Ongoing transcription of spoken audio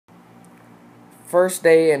First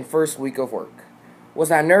day and first week of work.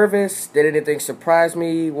 Was I nervous? Did anything surprise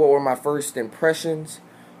me? What were my first impressions?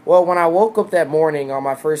 Well, when I woke up that morning on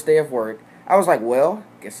my first day of work, I was like, well,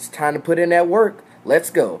 guess it's time to put in that work. Let's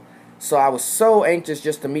go. So I was so anxious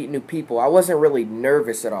just to meet new people. I wasn't really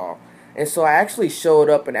nervous at all. And so I actually showed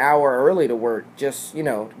up an hour early to work, just,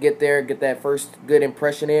 get there, get that first good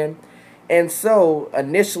impression in. And so,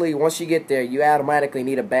 initially, once you get there, you automatically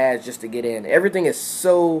need a badge just to get in. Everything is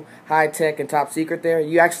so high-tech and top secret there,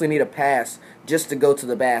 you actually need a pass just to go to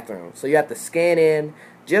the bathroom. So you have to scan in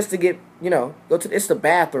just to get, it's the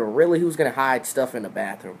bathroom. Really, who's going to hide stuff in the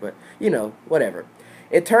bathroom? But, whatever.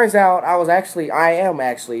 It turns out I am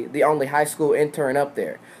actually the only high school intern up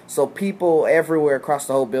there. So people everywhere across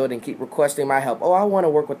the whole building keep requesting my help. Oh, I want to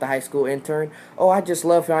work with the high school intern. Oh, I just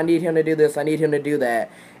love him. I need him to do this. I need him to do that.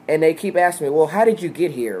 And they keep asking me, well, how did you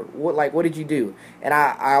get here? What did you do? And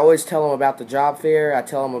I always tell them about the job fair. I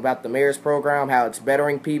tell them about the mayor's program, how it's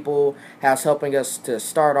bettering people, how it's helping us to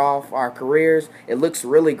start off our careers. It looks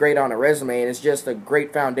really great on a resume, and it's just a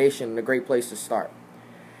great foundation and a great place to start.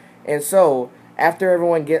 And so after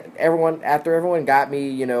everyone got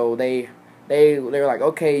me, they were like,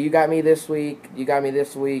 okay, you got me this week, you got me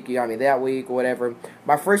this week, you got me that week, whatever.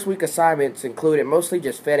 My first week assignments included mostly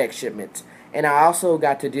just FedEx shipments. And I also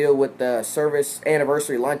got to deal with the service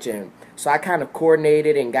anniversary luncheon. So I kind of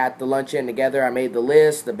coordinated and got the luncheon together. I made the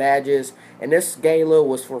list, the badges, and this gala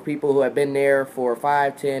was for people who have been there for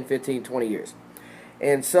 5, 10, 15, 20 years.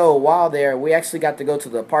 And so while there, we actually got to go to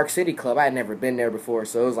the Park City Club. I had never been there before,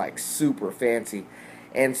 so it was like super fancy.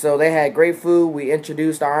 And so they had great food. We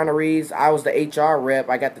introduced our honorees. I was the HR rep.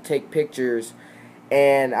 I got to take pictures,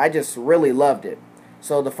 and I just really loved it.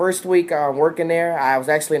 So the first week I'm working there, I was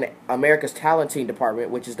actually in America's Talenting department,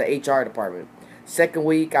 which is the HR department. Second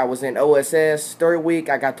week, I was in OSS. Third week,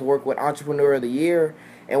 I got to work with Entrepreneur of the Year.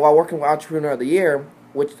 And while working with Entrepreneur of the Year,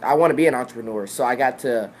 which I want to be an entrepreneur, so I got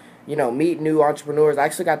to, meet new entrepreneurs. I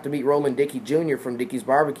actually got to meet Roland Dickey Jr. from Dickey's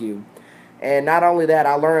Barbecue. And not only that,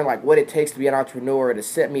 I learned what it takes to be an entrepreneur, to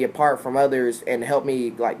set me apart from others and help me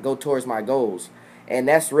go towards my goals. And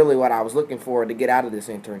that's really what I was looking for to get out of this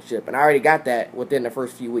internship. And I already got that within the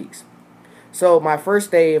first few weeks. So my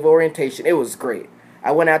first day of orientation, it was great.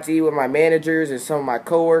 I went out to eat with my managers and some of my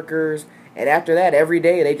coworkers. And after that, every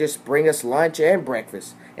day they just bring us lunch and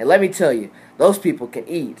breakfast. And let me tell you, those people can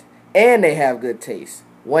eat. And they have good taste.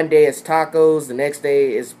 One day it's tacos. The next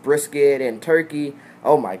day it's brisket and turkey.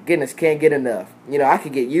 Oh my goodness, can't get enough. I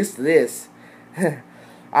could get used to this.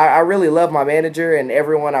 I really love my manager and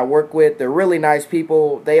everyone I work with. They're really nice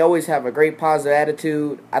people. They always have a great positive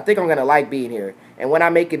attitude. I think I'm going to like being here. And when I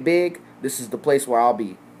make it big, this is the place where I'll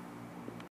be.